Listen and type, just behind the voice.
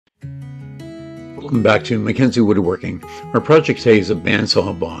Welcome back to Mackenzie Woodworking. Our project today is a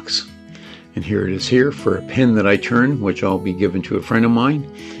bandsaw box. And here it is here for a pin that I turn, which I'll be giving to a friend of mine.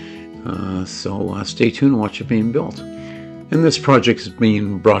 So stay tuned and watch it being built. And this project is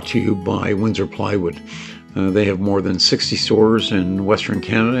being brought to you by Windsor Plywood. They have more than 60 stores in Western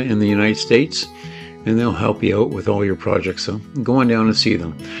Canada and the United States. And they'll help you out with all your projects. So go on down and see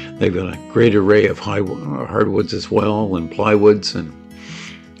them. They've got a great array of hardwoods as well, and plywoods, and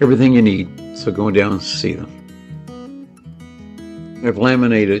everything you need. So go down and see them. I've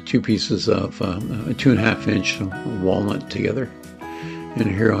laminated two pieces of a 2.5 inch walnut together. And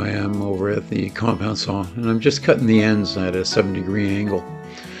here I am over at the compound saw, and I'm just cutting the ends at a 7-degree angle.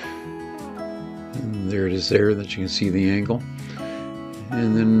 And there it is there that you can see the angle.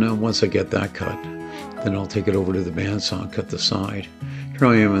 And then once I get that cut, then I'll take it over to the bandsaw and cut the side. Here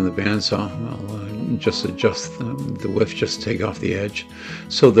I am in the bandsaw. I'll just adjust the width, just take off the edge.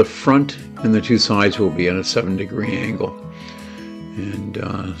 So the front and the two sides will be at a 7-degree angle. And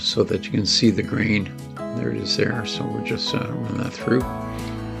so that you can see the grain. There it is there. So we're just run that through.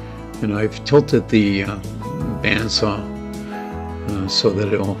 And I've tilted the bandsaw so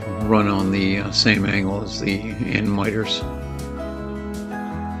that it'll run on the same angle as the end miters.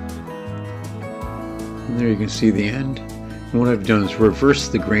 And there you can see the end. And what I've done is reverse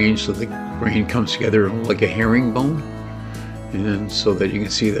the grain so the grain comes together like a herringbone, and so that you can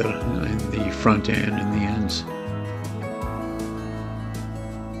see that in the front end and the ends.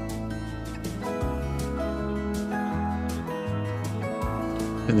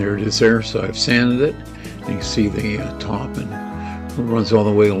 And there it is there. So I've sanded it. You can see the top, and it runs all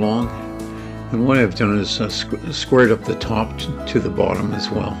the way along. And what I've done is squared up the top to the bottom as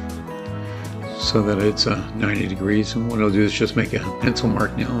well, so that it's 90 degrees. And what I'll do is just make a pencil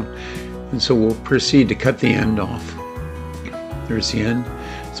mark now, and so we'll proceed to cut the end off. There's the end.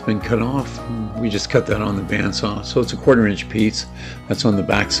 It's been cut off. We just cut that on the bandsaw, so it's a 1/4 inch piece. That's on the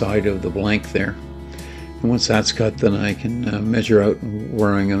back side of the blank there. And once that's cut, then I can measure out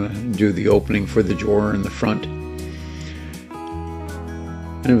where I'm going to do the opening for the drawer in the front.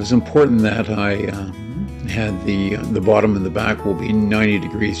 And it was important that I had the bottom and the back will be 90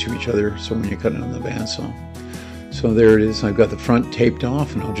 degrees to each other, so when you cut it on the bandsaw. So there it is. I've got the front taped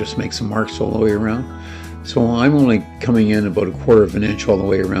off, and I'll just make some marks all the way around. So I'm only coming in about a 1/4 of an inch all the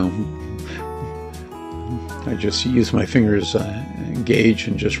way around. I just use my fingers gauge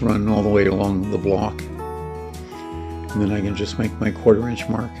and just run all the way along the block, and then I can just make my 1/4 inch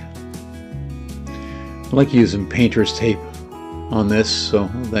mark. I like using painter's tape on this so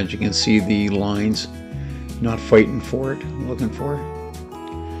that you can see the lines, not fighting for it, looking for it.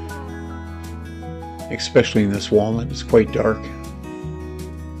 Especially in this walnut, it's quite dark.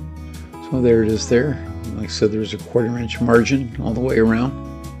 So there it is there. Like I said, there's a 1/4 inch margin all the way around.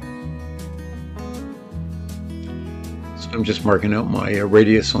 So I'm just marking out my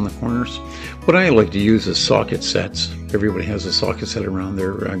radius on the corners. What I like to use is socket sets. Everybody has a socket set around.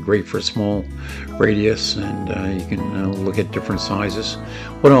 They're great for small radius, and you can look at different sizes.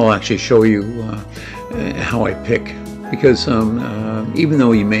 What I'll actually show you how I pick, because even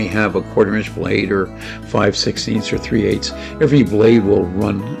though you may have a 1/4 inch blade or 5/16 or 3/8, every blade will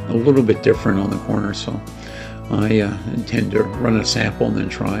run a little bit different on the corner. So I tend to run a sample and then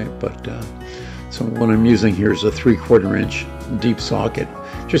try it. But so what I'm using here is a 3/4 inch deep socket,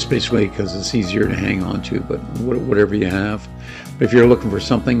 just basically because it's easier to hang on to, but whatever you have. But if you're looking for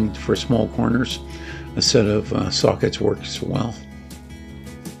something for small corners, a set of sockets works well.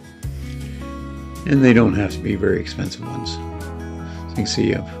 And they don't have to be very expensive ones. So you can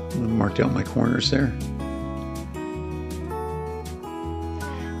see I've marked out my corners there.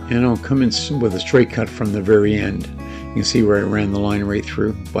 And I'll come in with a straight cut from the very end. You can see where I ran the line right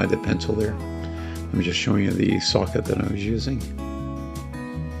through by the pencil there. I'm just showing you the socket that I was using.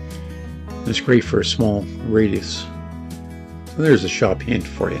 It's great for a small radius. So there's a shop hint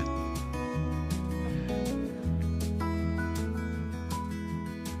for you.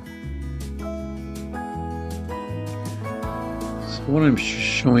 So what I'm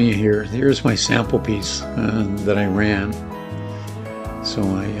showing you here, here's my sample piece that I ran. So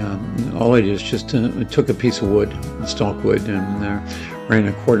all I did is just took a piece of wood, stock wood, and ran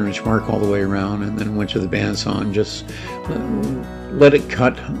a 1/4 inch mark all the way around, and then went to the bandsaw and just let it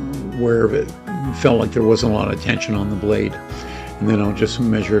cut where it felt like there wasn't a lot of tension on the blade. And then I'll just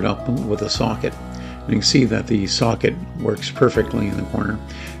measure it up with a socket. And you can see that the socket works perfectly in the corner.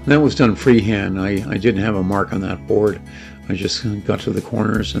 And that was done freehand. I didn't have a mark on that board. I just got to the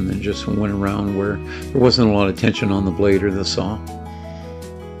corners and then just went around where there wasn't a lot of tension on the blade or the saw.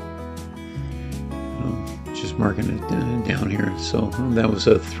 Just marking it down here. So that was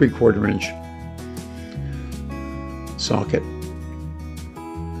a 3/4 inch socket,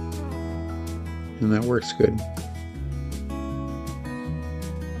 and that works good.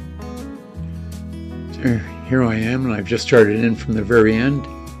 So here I am, and I've just started in from the very end,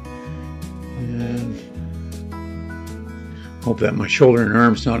 and hope that my shoulder and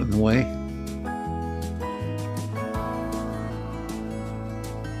arm's not in the way.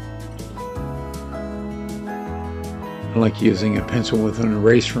 I like using a pencil with an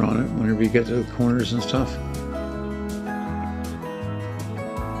eraser on it whenever you get to the corners and stuff.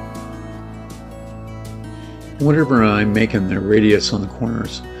 Whenever I'm making the radius on the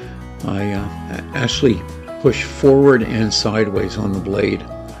corners, I actually push forward and sideways on the blade.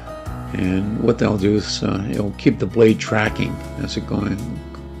 And what that'll do is it'll keep the blade tracking as it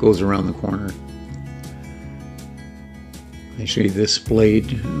goes around the corner. Actually, this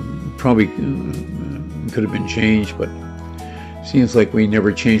blade probably could have been changed, but it seems like we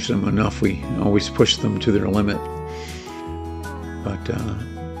never changed them enough. We always push them to their limit. But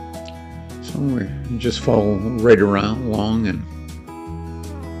so we just follow right along, and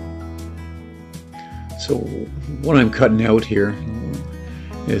so what I'm cutting out here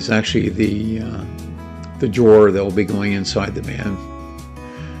is actually the drawer that will be going inside the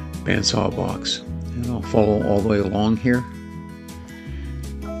bandsaw box, and I'll follow all the way along here.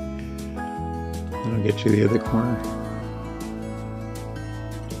 And I'll get to the other corner.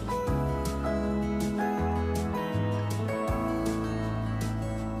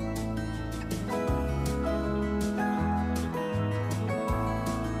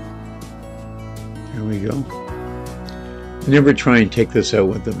 There we go. Never try and take this out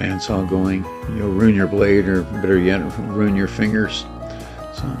with the bandsaw going. You'll ruin your blade, or better yet, ruin your fingers.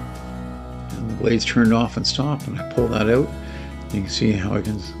 So, and the blade's turned off and stopped, and I pull that out. You can see how I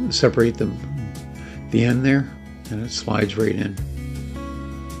can separate the end there, and it slides right in.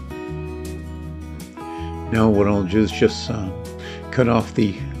 Now what I'll do is just cut off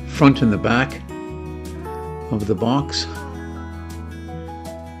the front and the back of the box.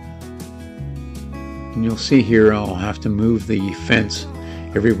 And you'll see here I'll have to move the fence.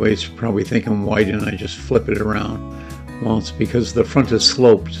 Everybody's probably thinking, why didn't I just flip it around? Well, it's because the front is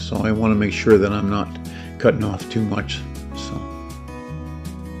sloped, so I want to make sure that I'm not cutting off too much.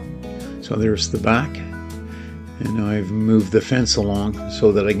 So there's the back, and now I've moved the fence along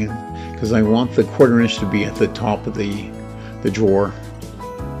so that I can, because I want the 1/4 inch to be at the top of the drawer.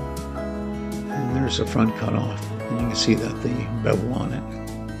 And there's the front cut off, and you can see that the bevel on it.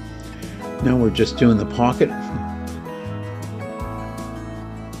 Now we're just doing the pocket,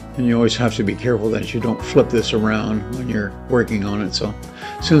 and you always have to be careful that you don't flip this around when you're working on it. So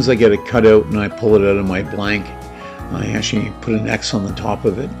as soon as I get it cut out and I pull it out of my blank, I actually put an X on the top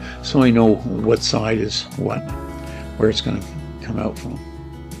of it so I know what side is where it's going to come out from.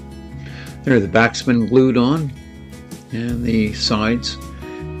 There, the back's been glued on, and the sides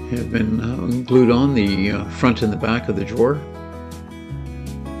have been glued on, the front and the back of the drawer.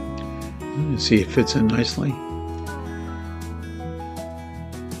 You see it fits in nicely.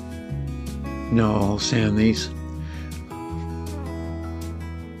 Now I'll sand these.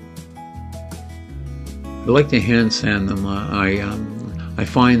 I like to hand sand them. I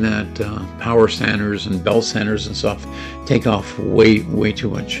find that power sanders and belt sanders and stuff take off way too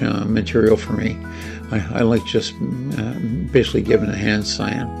much material for me. I like just basically giving a hand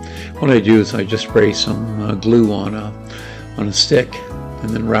sand. What I do is I just spray some glue on a stick, and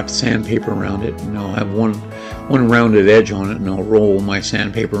then wrap sandpaper around it, and I'll have one rounded edge on it, and I'll roll my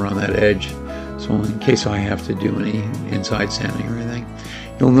sandpaper on that edge, so in case I have to do any inside sanding or anything.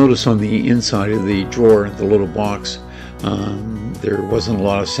 You'll notice on the inside of the drawer, the little box, there wasn't a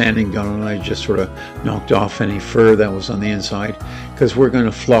lot of sanding done, and I just sort of knocked off any fur that was on the inside, because we're going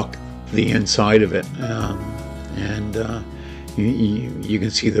to flock the inside of it, and you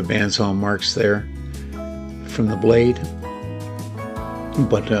can see the bandsaw marks there from the blade.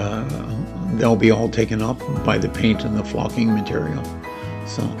 But they'll be all taken up by the paint and the flocking material.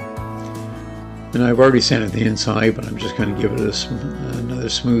 So, and I've already sanded the inside, but I'm just going to give it another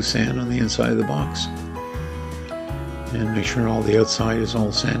smooth sand on the inside of the box, and make sure all the outside is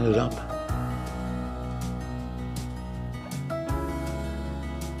all sanded up.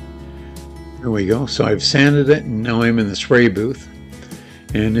 There we go. So I've sanded it, and now I'm in the spray booth.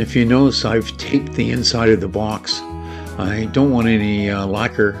 And if you notice, I've taped the inside of the box. I don't want any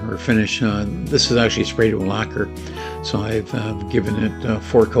lacquer or finish. This is actually sprayed with lacquer, so I've given it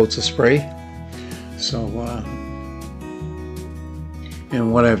 4 coats of spray. So,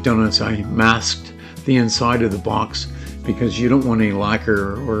 and what I've done is I masked the inside of the box because you don't want any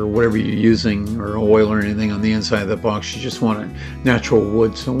lacquer or whatever you're using or oil or anything on the inside of the box. You just want a natural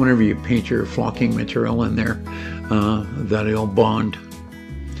wood, so whenever you paint your flocking material in there, that it'll bond.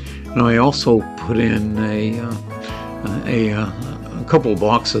 Now I also put in a couple of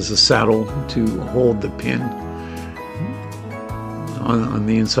boxes of saddle to hold the pin on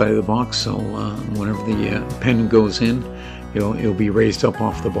the inside of the box, so whenever the pen goes in, it'll be raised up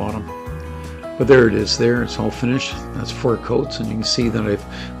off the bottom. But there it is there, it's all finished. That's 4 coats, and you can see that I've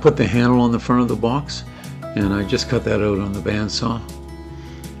put the handle on the front of the box, and I just cut that out on the bandsaw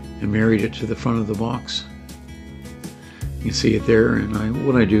and married it to the front of the box. You can see it there, and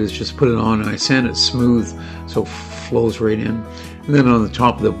what I do is just put it on and I sand it smooth so it flows right in. And then on the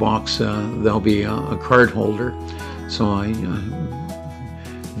top of the box there'll be a card holder. So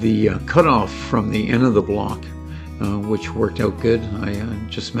the cutoff from the end of the block, which worked out good, I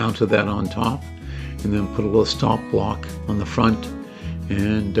just mounted that on top and then put a little stop block on the front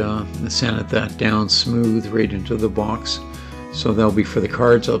and sanded that down smooth right into the box. So that'll be for the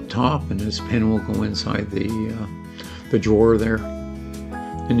cards up top, and this pin will go inside the drawer there.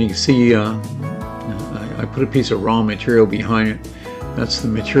 And you can see I put a piece of raw material behind it. That's the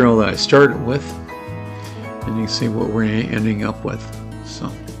material that I started with, and you can see what we're ending up with.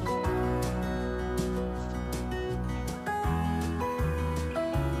 So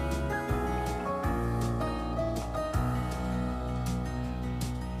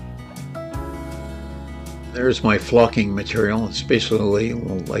there's my flocking material. It's basically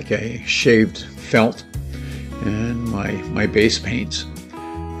like a shaved felt, and my base paints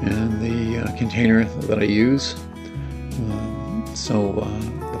and the container that I use. So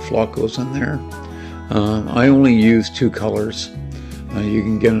the flock goes in there. I only use 2 colors. You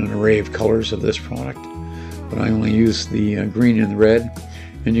can get an array of colors of this product, but I only use the green and the red.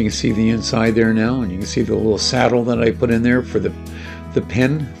 And you can see the inside there now, and you can see the little saddle that I put in there for the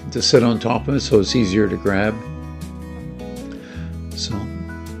pin to sit on top of it, so it's easier to grab. So,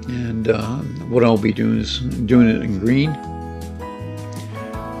 and what I'll be doing is doing it in green.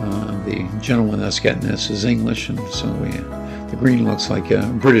 The gentleman that's getting this is English, and so the green looks like a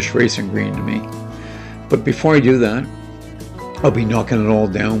British racing green to me. But before I do that, I'll be knocking it all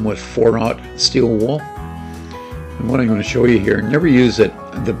down with 4/0 steel wool. And what I'm going to show you here, never use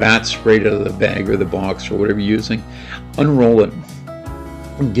the bats right out of the bag or the box or whatever you're using. Unroll it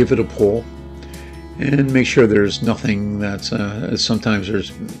and give it a pull, and make sure there's nothing that's sometimes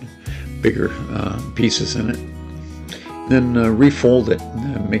there's bigger pieces in it. Then refold it,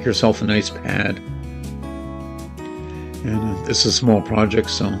 make yourself a nice pad. And this is a small project,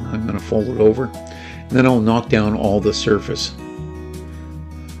 so I'm going to fold it over, and then I'll knock down all the surface.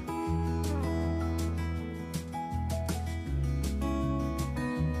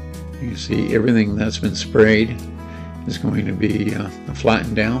 You see everything that's been sprayed is going to be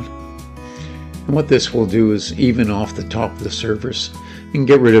flattened down. And what this will do is even off the top of the surface and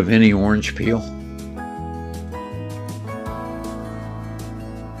get rid of any orange peel.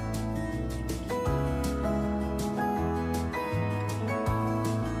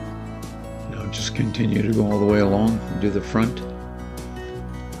 Now just continue to go all the way along and do the front.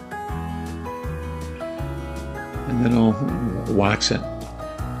 And then I'll wax it.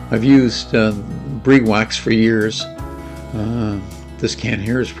 I've used Brie wax for years. This can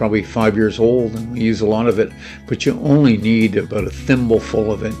here is probably 5 years old, and we use a lot of it, but you only need about a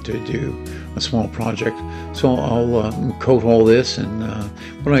thimbleful of it to do a small project. So I'll coat all this, and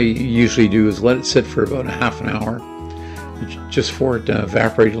what I usually do is let it sit for about a half an hour, just for it to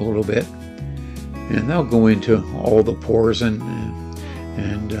evaporate a little bit, and that'll go into all the pores and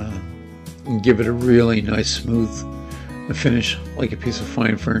give it a really nice smooth finish, like a piece of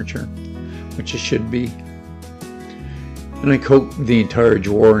fine furniture, which it should be. And I coat the entire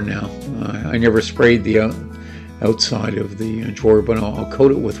drawer now. I never sprayed the outside of the drawer, but I'll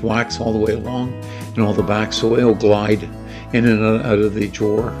coat it with wax all the way along and all the back, so it'll glide in and out of the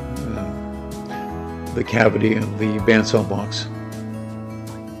drawer, the cavity of the bandsaw box.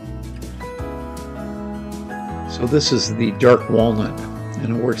 So this is the dark walnut,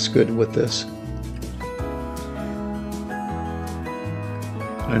 and it works good with this.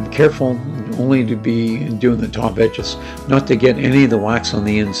 I'm careful only to be doing the top edges, not to get any of the wax on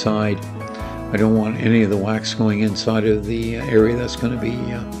the inside. I don't want any of the wax going inside of the area that's going to be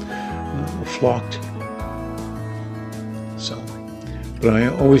flocked. So, but I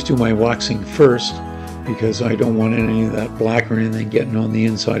always do my waxing first, because I don't want any of that black or anything getting on the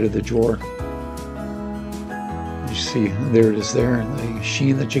inside of the drawer. You see, there it is there, and the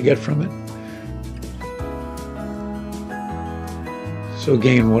sheen that you get from it. So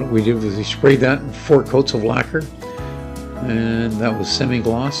again, what we did was we sprayed that in 4 coats of lacquer, and that was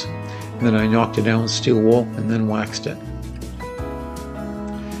semi-gloss. And then I knocked it down with steel wool and then waxed it.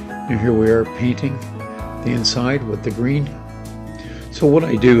 And here we are painting the inside with the green. So what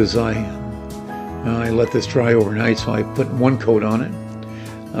I do is I let this dry overnight. So I put one coat on it,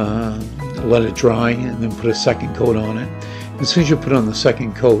 let it dry, and then put a second coat on it. As soon as you put on the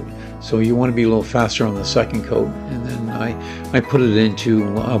second coat, so you want to be a little faster on the second coat, and then I put it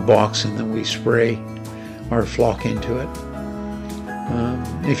into a box, and then we spray our flock into it.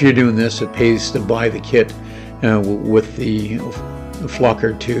 If you're doing this, it pays to buy the kit with the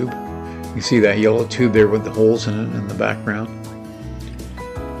flocker tube. You see that yellow tube there with the holes in it in the background.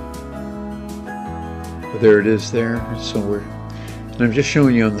 But there it is there. So and I'm just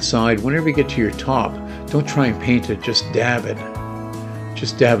showing you on the side. Whenever you get to your top, don't try and paint it, just dab it.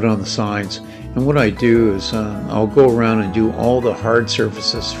 Just dab it on the sides. And what I do is I'll go around and do all the hard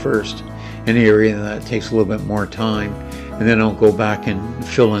surfaces first, any area that takes a little bit more time, and then I'll go back and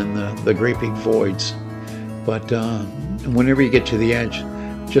fill in the great big voids. But whenever you get to the edge,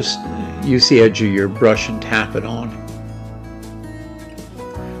 just use the edge of your brush and tap it on.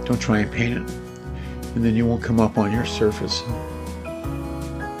 Don't try and paint it, and then you won't come up on your surface.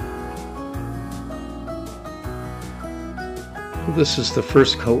 Well, this is the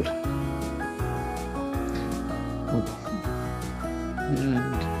first coat.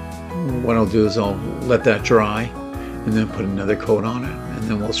 And what I'll do is I'll let that dry and then put another coat on it, and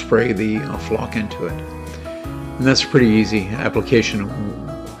then we'll spray the flock into it. And that's pretty easy application.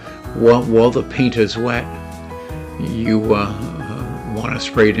 While the paint is wet, you want to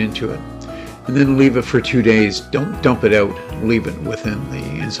spray it into it, and then leave it for 2 days. Don't dump it out. Leave it within the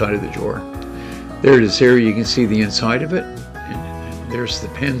inside of the drawer. There it is. There you can see the inside of it, and there's the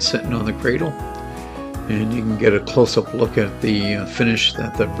pen sitting on the cradle, and you can get a close-up look at the finish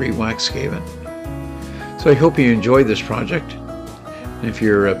that the re-wax gave it. So I hope you enjoyed this project. And if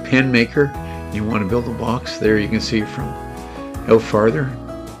you're a pen maker and you want to build a box, there you can see from out farther.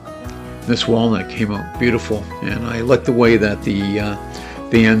 This walnut came out beautiful, and I like the way that the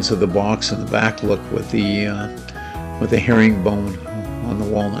ends of the box and the back look with the herringbone on the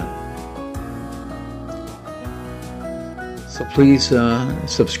walnut. So please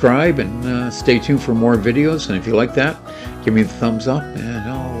subscribe and stay tuned for more videos. And if you like that, give me the thumbs up, and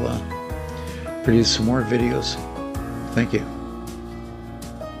I'll produce some more videos. Thank you.